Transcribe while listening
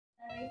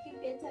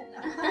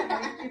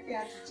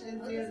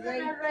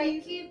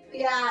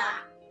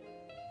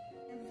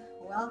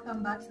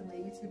Welcome back to my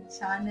YouTube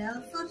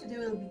channel. So today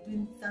we'll be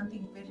doing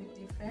something very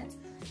different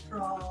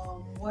from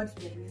what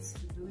we're used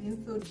to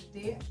doing. So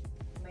today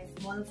my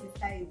small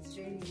sister is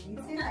joining me.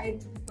 Say hi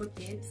to people,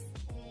 kids.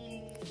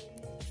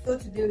 So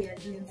today we are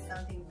doing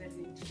something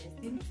very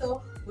interesting.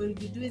 So we'll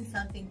be doing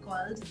something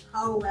called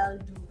how well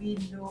do we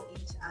know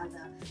each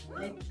other.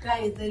 Like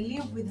guys, I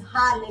live with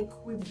her, like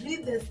we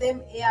breathe the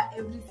same air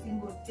every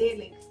single day.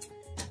 Like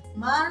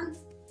man,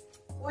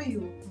 who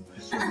you?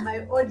 She's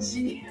my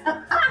OG.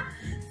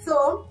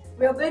 So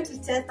we are going to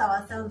test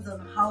ourselves on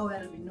how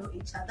well we know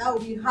each other.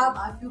 We have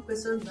a few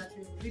questions that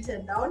we've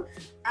written down,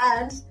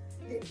 and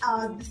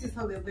this is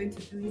how we're going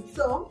to do it.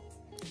 So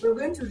we're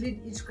going to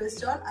read each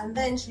question, and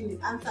then she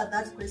will answer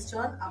that question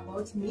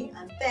about me,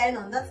 and then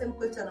on that same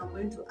question I'm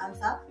going to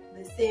answer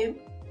the same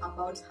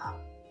about her.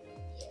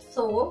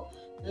 So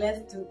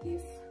let's do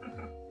this.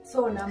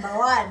 So number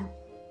one,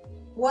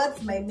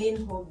 what's my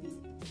main hobby?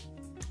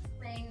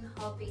 Main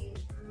hobby,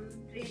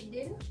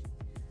 reading,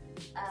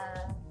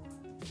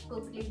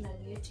 cooking on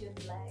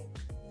YouTube, like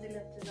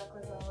zile vitu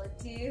zako za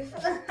motif.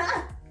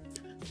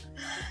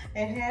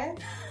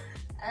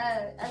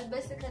 I'll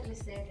basically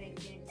say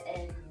reading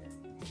and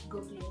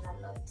googling a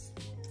lot.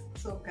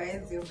 So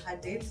guys, you've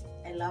heard it.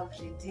 I love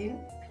reading.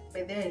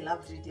 By then I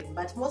love reading,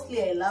 but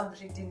mostly I love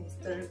reading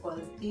historical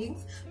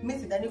things. Mi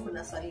sidhani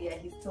kuna swali ya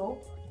histo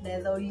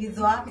naweza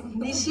ulizwa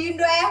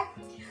nishindwe.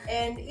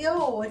 And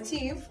yo, what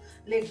if,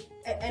 like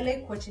I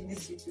like watching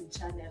this YouTube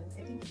channel.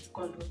 I think it's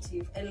called What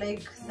If. I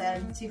like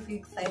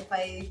scientific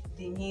sci-fi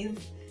thingies,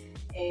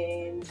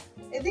 and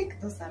I think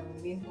those are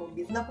my main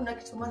hobbies. Na kuna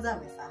kitu moja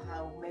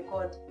amesahau. My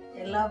god,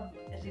 I love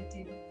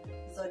reading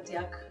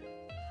zodiac.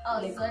 Oh,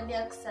 like,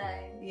 zodiac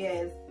sign.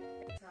 Yes.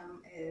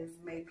 Is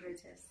my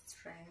greatest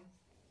strength.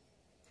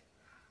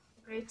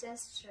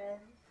 Greatest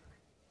strength,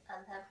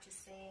 I'll have to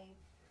say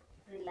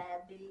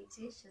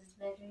reliability. She's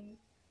very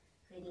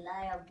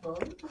reliable.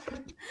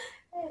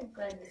 I'm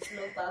going to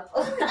slow up.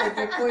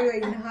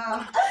 In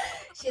her.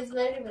 She's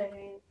very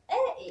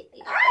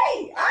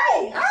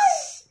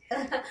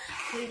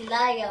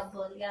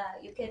reliable. Yeah,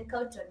 you can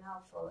count on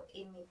her for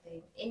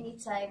anything,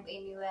 anytime,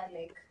 anywhere.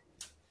 Like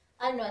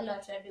I know a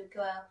lot of you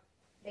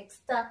like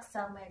stuck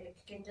somewhere, like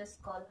you can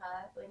just call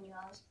her when you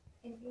are.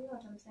 You know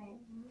what I'm saying?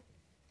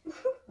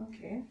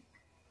 Okay.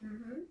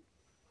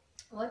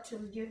 What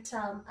would you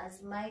term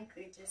as my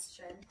greatest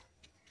strength?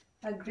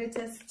 Her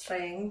greatest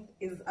strength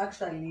is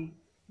actually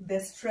the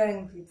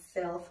strength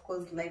itself,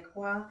 cause like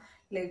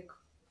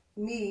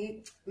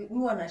me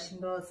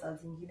wanashindwa saa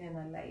zingine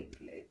na like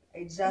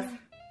I just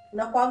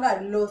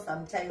nakuanga low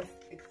sometimes,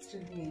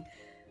 extremely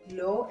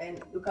low,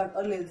 and you can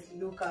always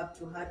look up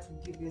to her to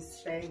give you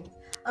strength.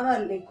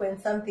 Like when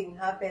something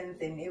happens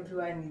and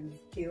everyone is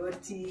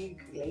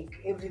chaotic,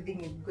 like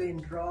everything is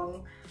going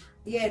wrong,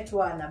 yet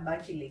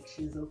anabaki like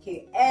she's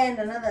okay. And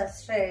another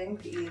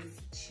strength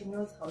is she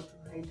knows how to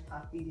hide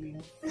her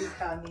feelings.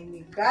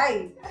 Mimi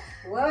guy,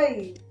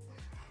 why?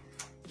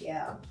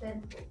 Yeah. Open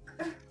book.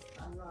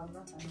 No, I'm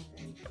not an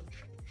open book.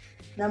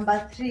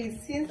 Number 3,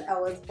 since I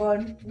was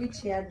born,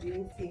 which year do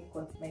you think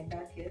was my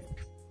darkest?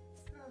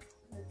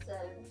 That's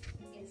an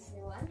easy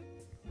one.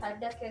 Her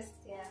darkest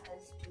year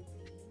has to be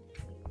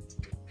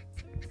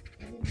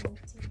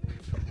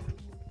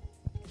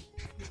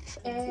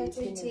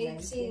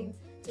 2018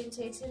 and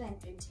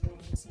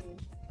 2019.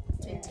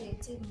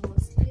 2018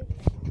 mostly, and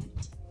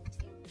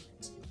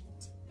 2019.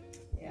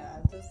 Yeah,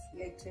 those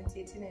like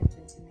 2018 and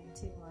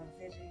 2019 were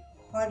very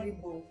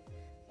horrible.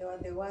 They were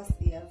the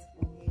worst years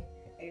for me.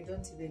 I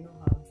don't even know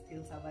how I'm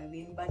still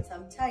surviving, but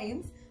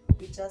sometimes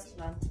we just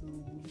learn to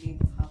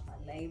live half a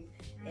life,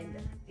 and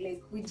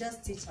like we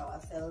just teach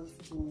ourselves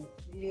to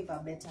live a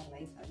better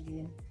life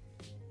again.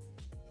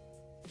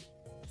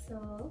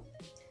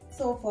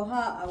 So for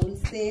her, I will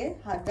say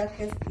her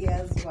darkest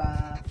years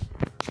were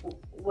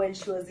when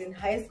she was in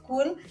high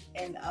school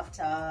and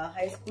after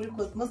high school,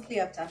 because mostly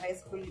after high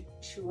school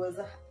she was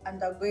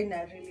undergoing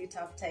a really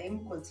tough time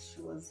because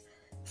she was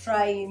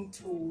trying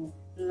to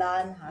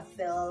learn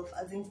herself,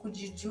 as in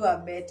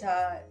kujijua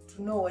better,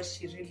 to know what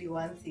she really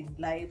wants in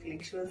life.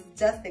 Like she was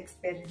just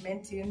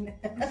experimenting.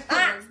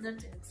 I was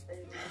not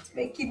experimenting.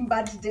 Making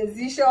bad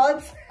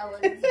decisions. I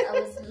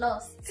was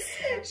lost.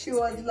 She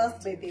was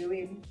lost by the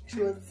way.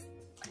 She was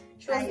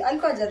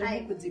alikuwa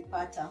jaribu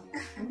kujipata.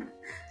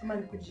 Kama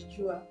ni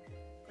kujijua.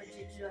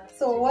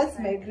 So what's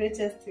my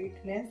greatest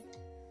weakness?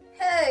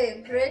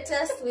 Hey,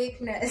 greatest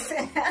weakness.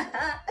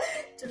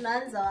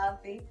 Tunaanza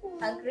wapi?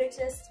 Her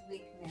greatest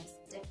weakness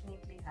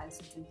definitely has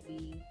to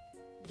be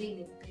being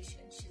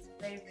impatient. She's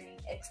very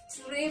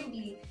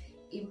extremely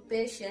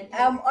impatient.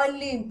 I'm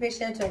only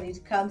impatient when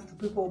it comes to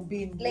people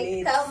being like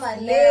late.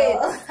 Late.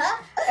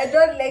 I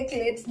don't like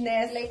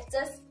lateness. Like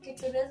just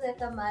kitunaweza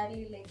kama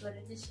ali like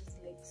already she's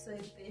like so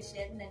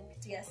impatient and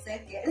kitia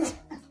second.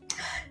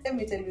 Let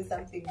me tell you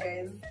something,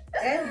 guys.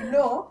 And you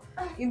know,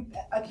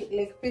 okay,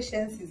 like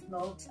patience is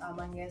not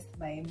amongst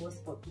my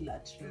most popular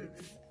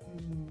traits.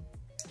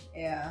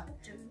 Yeah.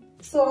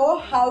 So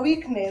her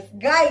weakness,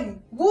 guy,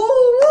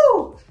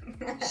 woo!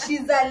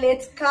 She's a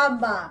late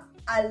comer.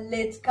 A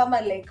late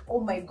comer, like, oh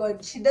my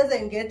god, she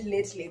doesn't get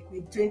late like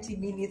with 20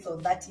 minutes or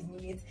 30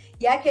 minutes.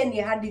 Yake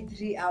ni hadi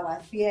 3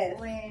 hours, yes.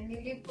 When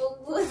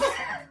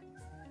nilipunguza.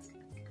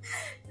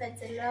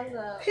 That's a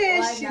long Hey,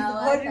 1 she's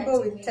hour,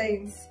 horrible 30 with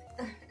times.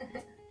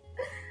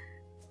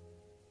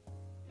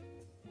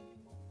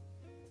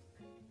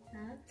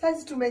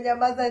 Sasa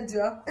tumenyamaza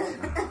ndio.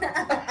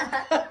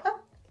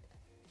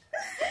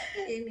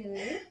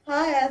 Anyway.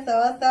 Haya,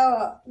 sawa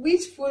sawa.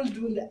 Which food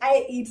will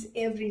I eat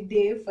every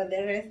day for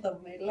the rest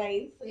of my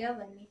life? We have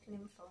a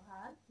nickname for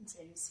her.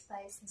 Jerry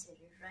Spice,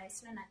 Jerry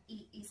Rice. No,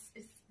 is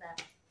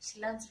that she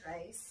loves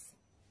rice,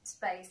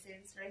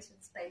 spices, rice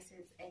with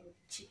spices, and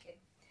chicken.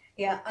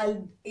 Yeah,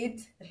 I'll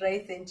eat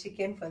rice and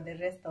chicken for the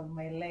rest of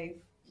my life.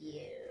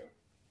 Yeah.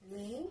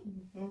 Me?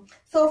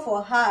 So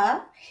for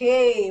her,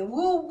 hey,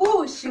 woo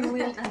woo, she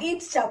will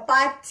eat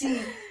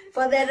chapati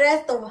for the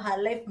rest of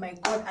her life. My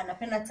God,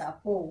 anapenda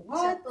chapo.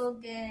 What? Chapo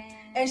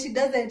again. And she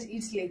doesn't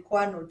eat like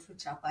 1 or 2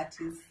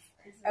 chapatis.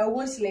 I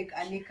wish like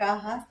Anika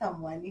has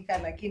some Anika,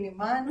 lakini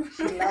man,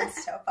 she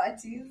loves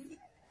chapatis.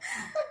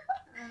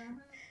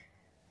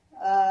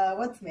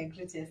 What's my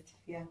greatest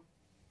fear?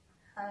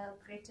 Her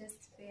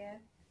greatest fear,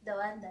 the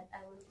one that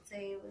I would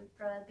say will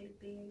probably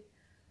be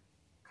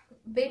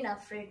being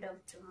afraid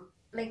of tomorrow,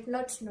 like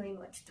not knowing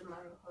what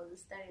tomorrow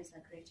holds. That is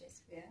her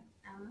greatest fear.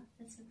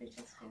 That's the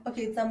greatest fear.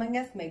 Okay, it's among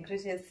us my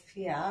greatest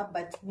fear,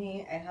 but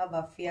me, I have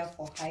a fear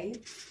for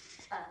heights.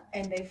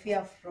 And I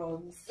fear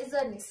frogs. It's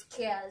only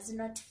scares,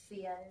 not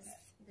fears.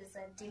 There's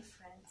a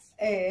difference.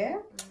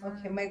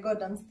 Okay, my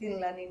God, I'm still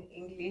learning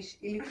English.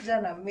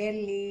 Ilikuja na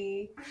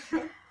meli.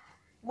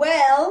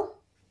 Well,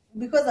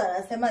 because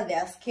anasema they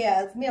are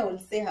scares, me I will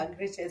say her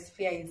greatest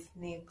fear is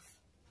snakes.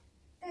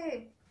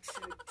 True.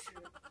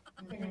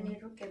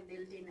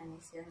 Building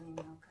and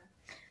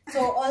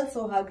So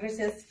also her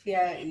greatest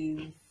fear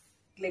is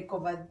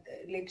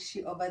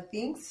she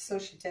overthinks, so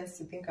she tends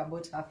to think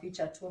about her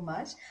future too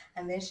much,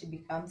 and then she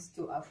becomes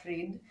too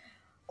afraid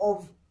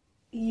of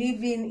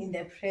living in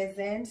the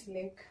present.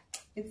 Like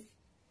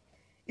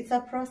it's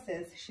a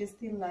process. She's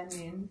still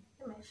learning.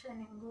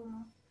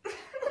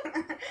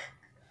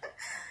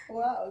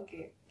 Wow,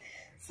 okay.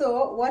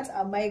 So what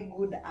am I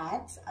good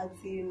at? As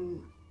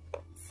in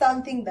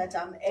something that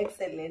I'm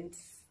excellent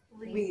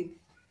with.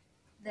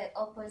 The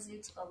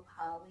opposite of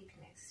her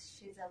weakness.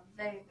 She's a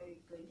very, very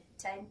good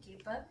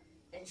timekeeper,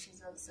 and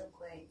she's also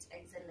quite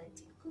excellent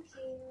in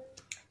cooking.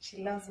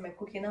 She loves my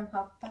cooking. I'm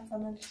her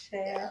personal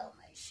chef. Oh,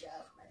 my chef,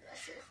 my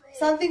chef.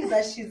 Something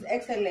that she's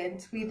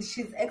excellent with.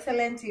 She's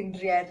excellent in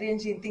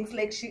rearranging things.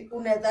 Like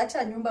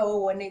unazacha nyumba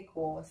uone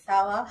iko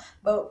sawa,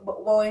 but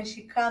when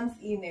she comes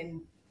in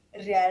and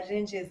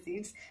rearranges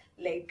it,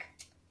 like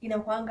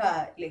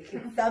inakwanga like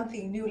it's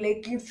something new.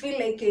 Like you feel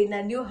like you're in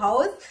a new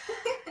house.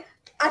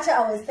 After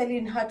I was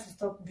telling her to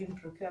stop doing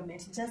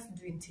procurement, just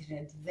do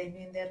interior design.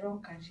 You're in the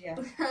wrong career.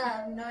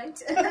 I'm not.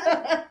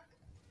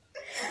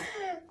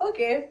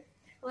 Okay.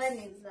 One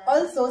is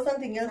also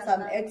something else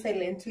I'm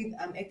excellent with.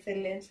 I'm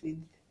excellent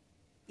with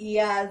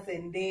years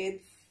and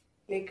dates.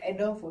 Like I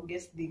don't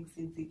forget things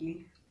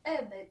easily.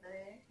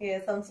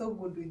 Yes, I'm so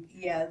good with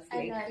years.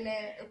 I know,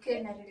 okay,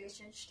 in a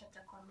relationship,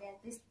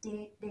 this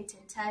date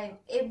and time,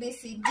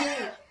 ABCD.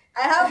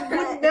 I have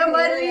good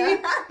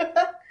memory.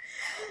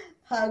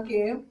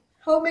 Okay.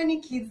 How many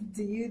kids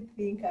do you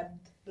think I'd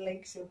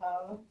like to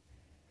have?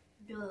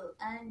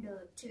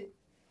 Two.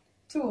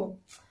 2.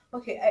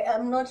 Okay,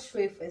 I'm not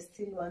sure if I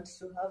still want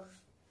to have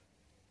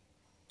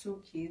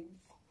 2 kids.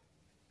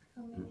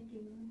 How many do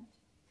you want?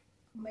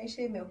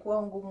 Maisha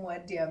imekuwa ngumu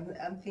hadi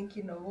I'm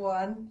thinking of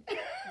 1.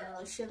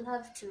 No, she'll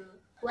have 2.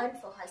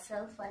 1 for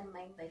herself, 1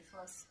 mine by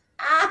force.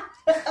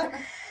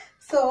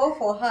 So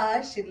for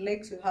her, she'd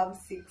like to have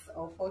 6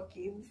 or 4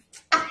 kids.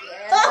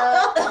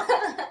 Yeah.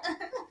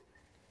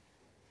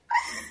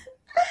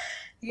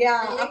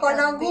 Yeah, like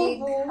akona a big,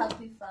 nguvu.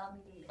 happy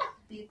family, like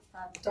big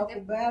family.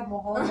 Takubaya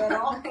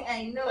muhongero.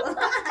 I know.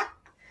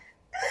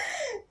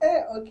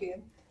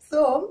 Okay,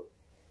 so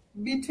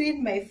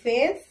between my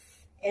face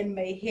and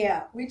my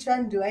hair, which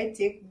one do I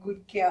take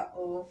good care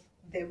of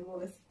the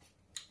most?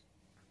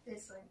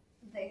 This one,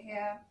 the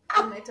hair.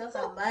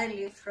 Umetoka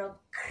mbali from.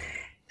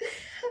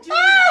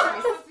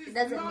 It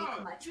doesn't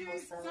make much more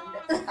sound.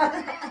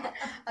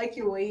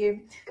 Okay,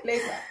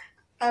 like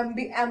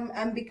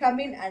I'm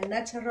becoming a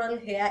natural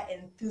hair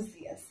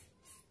enthusiast.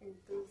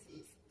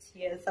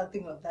 Yeah,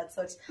 something of that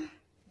sort.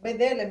 But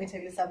then let me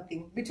tell you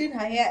something. Between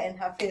her hair and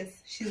her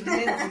face, she's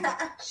lazy.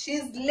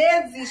 She's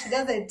lazy. She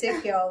doesn't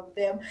take care of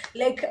them.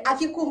 Like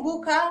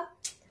akikumbuka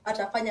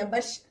atafanya,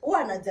 but huwa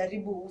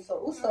anajaribu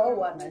uso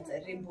huwa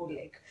anajaribu.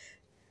 Like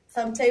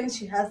sometimes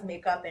she has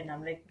makeup and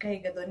I'm like,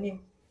 guy gadoni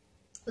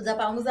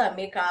uzapanguza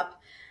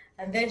makeup,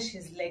 and then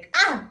she's like,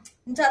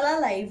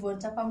 nitalala hivyo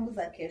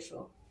nitapanguza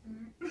kesho.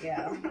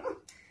 Yeah,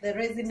 the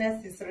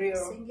laziness is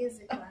real.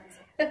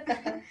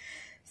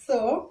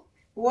 So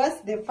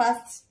what's the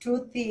first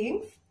 2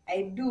 things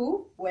I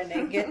do when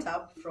I get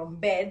up from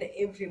bed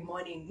every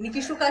morning.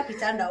 Nikishuka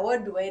kitanda,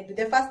 what do I do?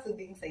 The first 2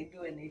 things I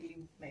do when I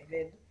leave my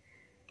bed.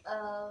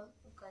 God,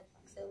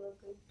 so we're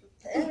going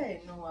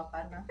to No,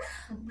 hapana.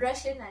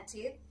 brushing her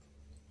teeth,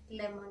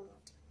 lemon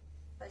water.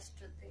 First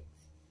 2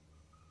 things.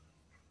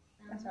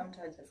 Hata mtu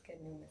hajasikia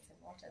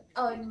nimesema water.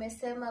 Oh,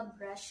 nimesema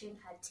brushing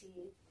her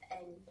teeth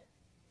and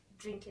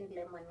drinking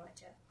lemon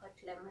water,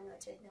 hot lemon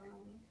water in the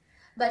morning.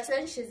 But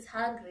when she's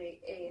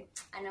hungry,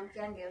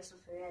 anamkianga hiyo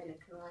sufuria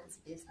like no one's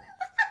business.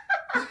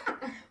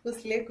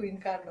 Usle queen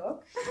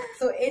kando.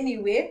 So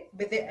anyway,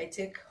 but then I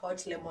take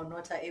hot lemon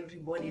water every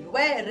morning.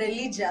 Where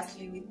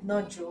religiously with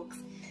no jokes.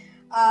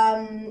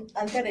 And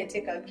then I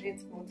take a green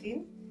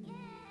smoothie.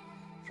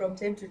 From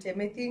time to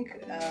time, I think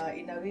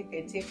in a week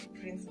I take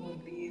green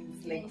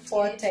smoothies like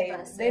 4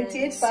 times.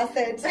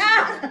 98%.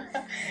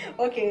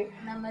 Okay.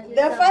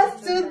 The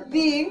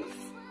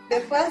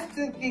first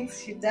two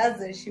things she does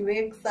when she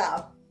wakes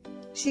up,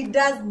 she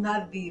does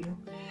nothing.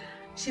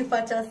 She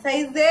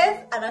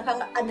fantasizes,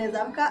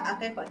 anazamka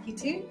akae kwa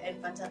kiti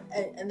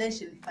and then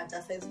she'll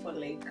fantasize for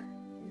like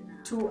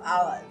 2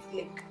 hours.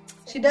 Like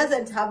she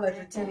doesn't have a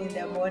routine in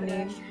the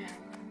morning.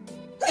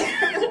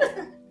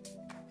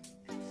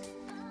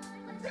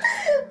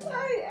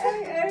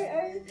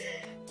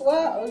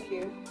 Wow,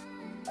 okay.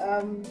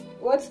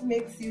 What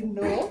makes you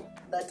know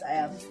that I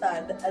am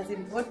sad? As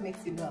in, what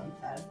makes you know I'm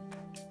sad?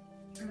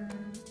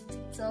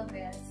 It's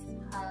obvious.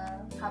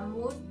 Her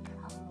mood,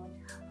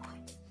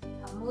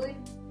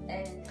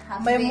 and her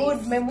My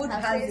face. mood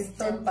Her has face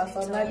its own tells it all.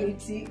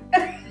 personality.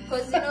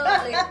 Because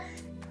like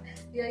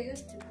you're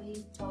used to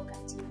being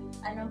talkative.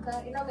 And I'm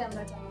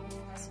not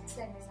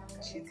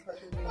She's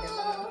horrible.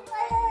 oh,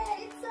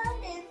 hey, it's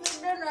Sunday,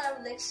 so no,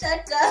 I'm like,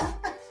 shut up.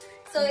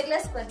 So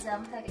let's for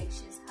example, like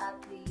she's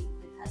happy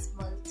with her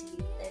small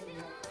teeth and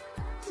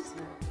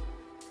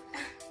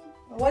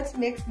What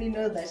makes me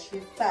know that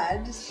she's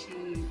sad?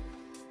 She,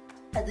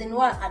 as in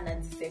one,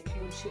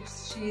 anajiseclude.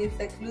 She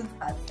secludes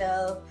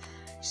herself.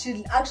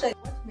 She actually.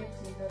 What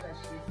makes me know that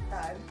she's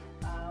sad?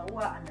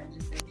 One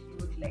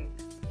anajiseclude. Like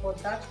for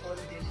that whole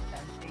day, she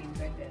can stay in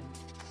bed and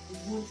we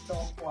won't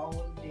talk for a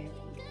whole day.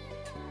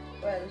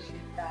 Well,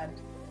 she's sad,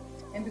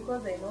 and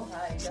because I know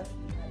her, I just.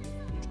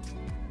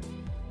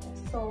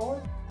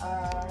 So,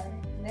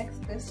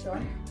 next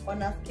question.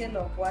 On a scale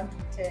of 1 to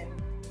 10,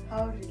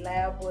 how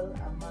reliable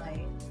am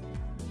I?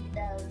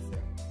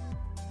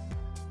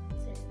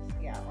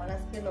 Yeah, on a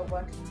scale of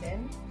 1 to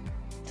 10,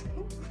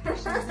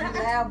 she's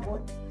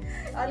reliable.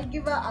 I'll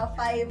give her a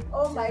 5.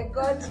 Oh my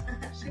god,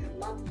 she's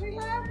not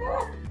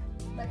reliable.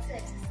 But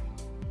 10.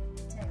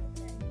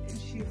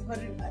 She's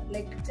horrible.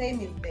 Like, time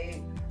is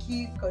the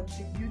key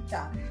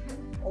contributor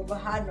of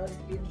her not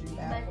being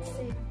reliable. But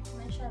say,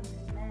 mention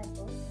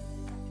reliable.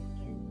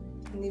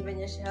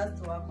 Even she has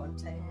to work on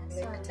time.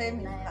 Yeah, Like, so time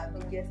is her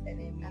reliable. biggest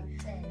enemy. I'm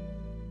 10.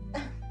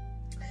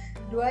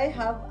 Do I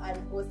have an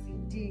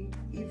OCD?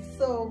 If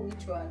so,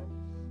 which one?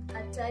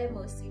 At time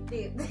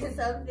OCD, there's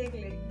something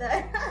like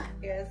that.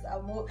 Yes,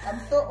 I'm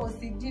so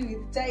OCD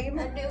with time.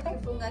 Hadi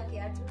ukifunga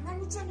kiatu,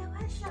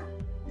 unanichelewesha,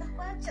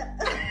 nakuacha.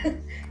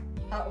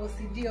 Her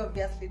OCD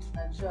obviously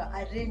tunajua.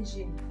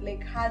 Arranging,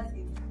 like hers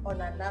is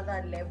on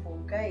another level.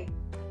 Guy,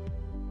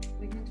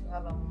 we need to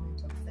have a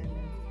moment of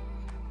silence.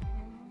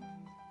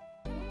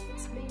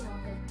 It's been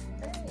okay.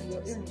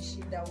 Hiyo ni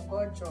shida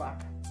ugonjwa.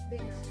 It's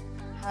been okay.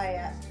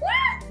 Haya.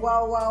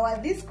 Wow,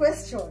 this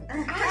question.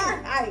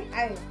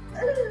 I.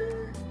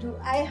 Do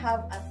I have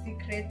a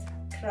secret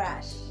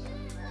crush?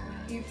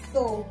 If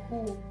so,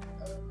 who?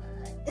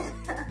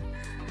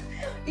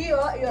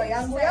 Hiyo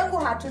yangu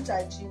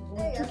hatutajibu.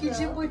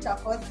 Tukijibu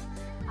itakosa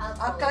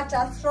a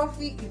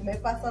catastrophe in my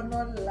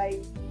personal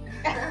life.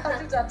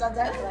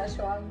 Hatutataja crush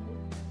wangu.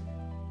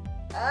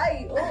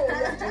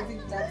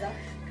 Hatutaja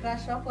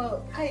crush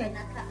wako.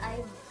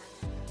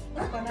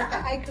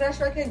 I crush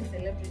wake ni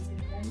celebrity.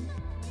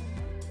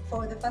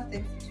 For the first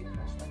time, she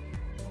crush wake.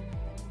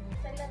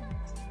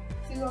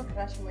 Sio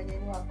crush mwenye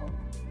ni wako.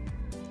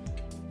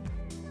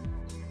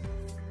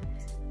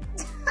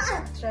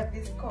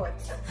 Travis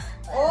Scott.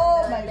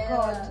 Oh my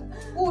god.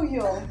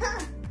 Huyo.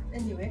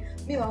 Anyway,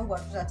 mi wangu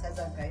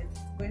hatutataja guys.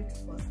 It's going to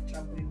cause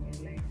trouble in my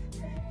life.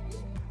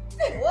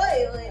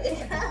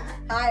 Wait.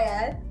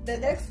 Haya, the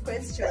next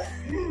question.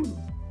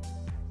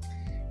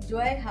 Do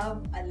I have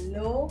a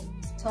low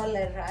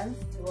tolerance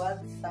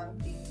towards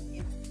something?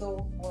 If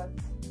so,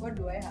 what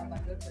do I have a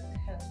low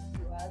tolerance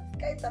towards?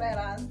 Okay,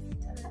 tolerance.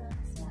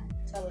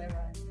 I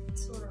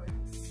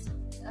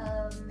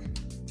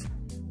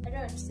don't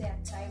want to say a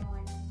time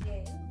when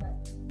but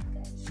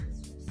guys, she's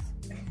just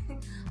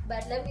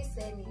but let me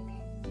say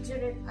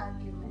during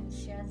argument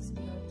she has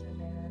no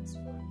tolerance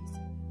for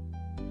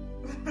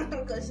reason.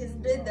 Because she's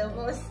doing the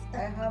most. I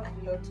have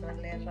low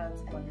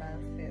tolerance for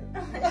nonsense.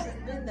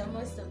 She's doing the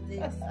most of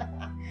this.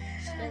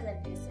 She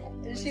doesn't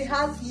listen. She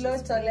has low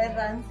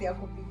tolerance ya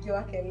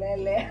kupigiwa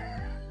kelele.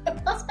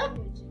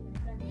 Arguments.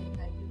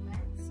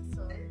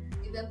 So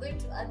if you're going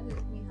to argue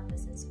with me, have a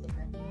sensible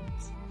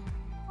argument.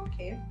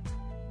 Okay.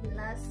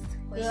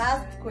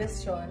 Last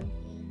Question.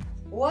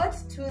 What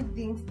 2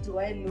 things do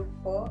I look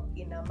for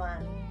in a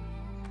man?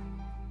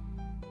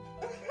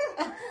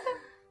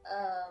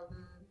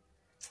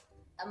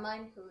 A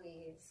man who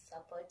is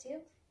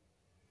supportive.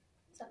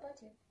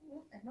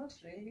 Not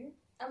really.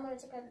 I'm gonna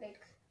talk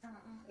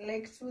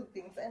Like 2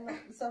 things. I'm not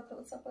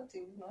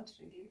supportive, not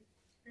really.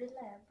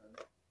 reliable.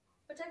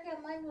 But like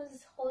a man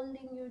who's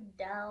holding you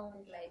down,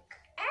 like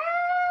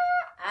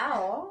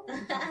Ow.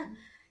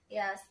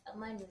 yes, a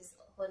man who's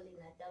holding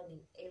her down in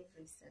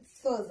every sense.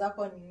 So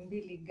zako ni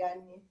mbili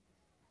gani?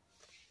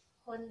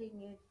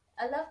 Holding you,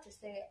 I love to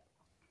say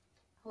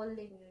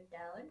holding you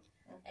down,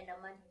 and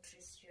a man who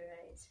treats you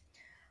right.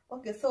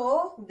 Okay,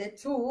 so the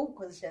 2,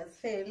 because she has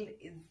failed,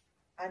 is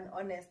an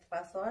honest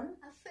person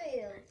I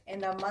failed.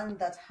 and a man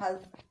that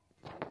has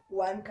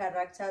one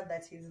character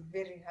that is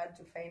very hard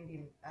to find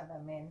in other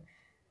men.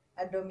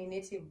 A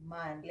dominative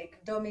man.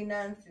 Like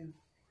dominance is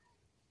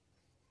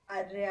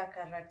a rare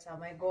character.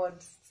 My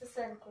God.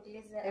 Sasa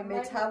nikuulize, I a might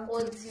man have who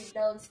holds you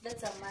down, so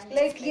that's a man.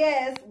 Like who's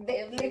yes,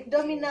 everything. like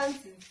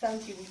dominance is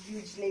something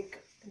huge.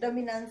 Like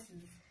dominance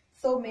is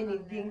so many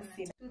things.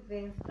 2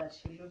 things that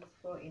she looks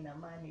for in a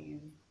man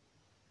is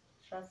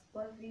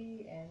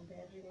trustworthy and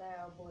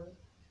reliable.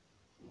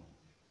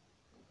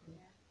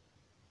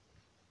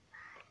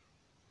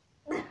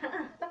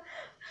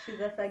 She's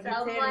a Someone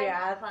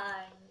Sagittarius.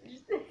 fun.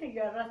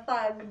 You're a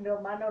Sag,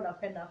 ndio maana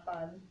unapenda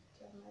fun.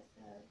 Drama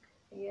thug.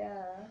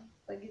 Yeah,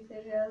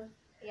 Sagittarius.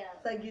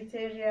 Yeah.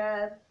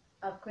 Sagittarius,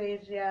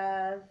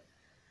 Aquarius,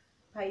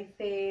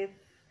 Pisces.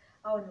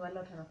 Hao ni wale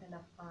watu wanapenda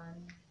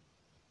fun.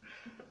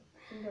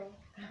 No.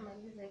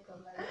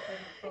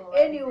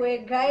 Anyway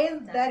guys,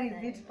 that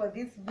is it for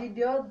this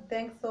video.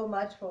 Thanks so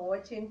much for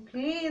watching.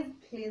 Please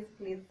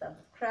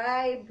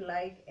subscribe,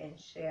 like and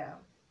share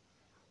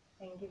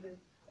and give it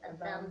a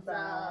thumbs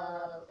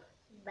up.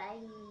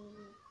 Bye.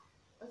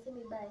 Also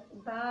me bye.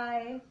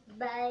 Bye.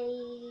 Bye.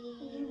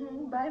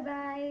 Bye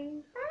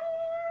bye.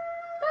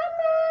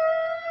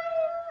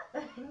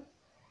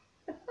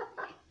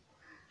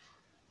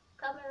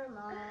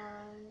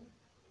 Cameraman.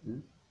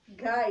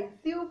 Guys,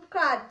 si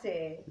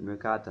ukate.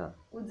 Nimekata.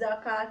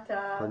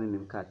 Ujakata. Kwani ni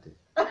mkate?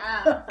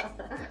 Ah.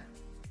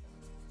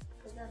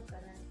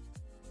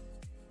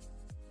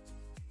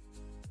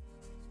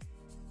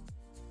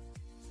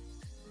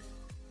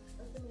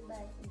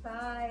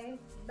 Bye.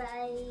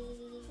 Bye.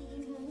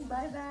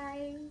 Bye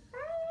bye.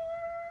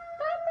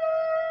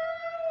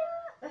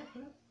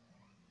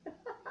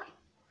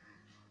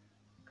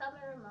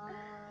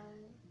 Cameraman.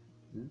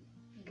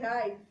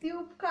 Guys, si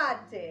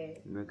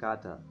ukate.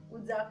 Nimekata.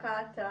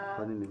 Ujakata.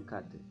 Kwani ni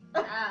mkate?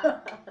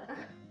 Ah.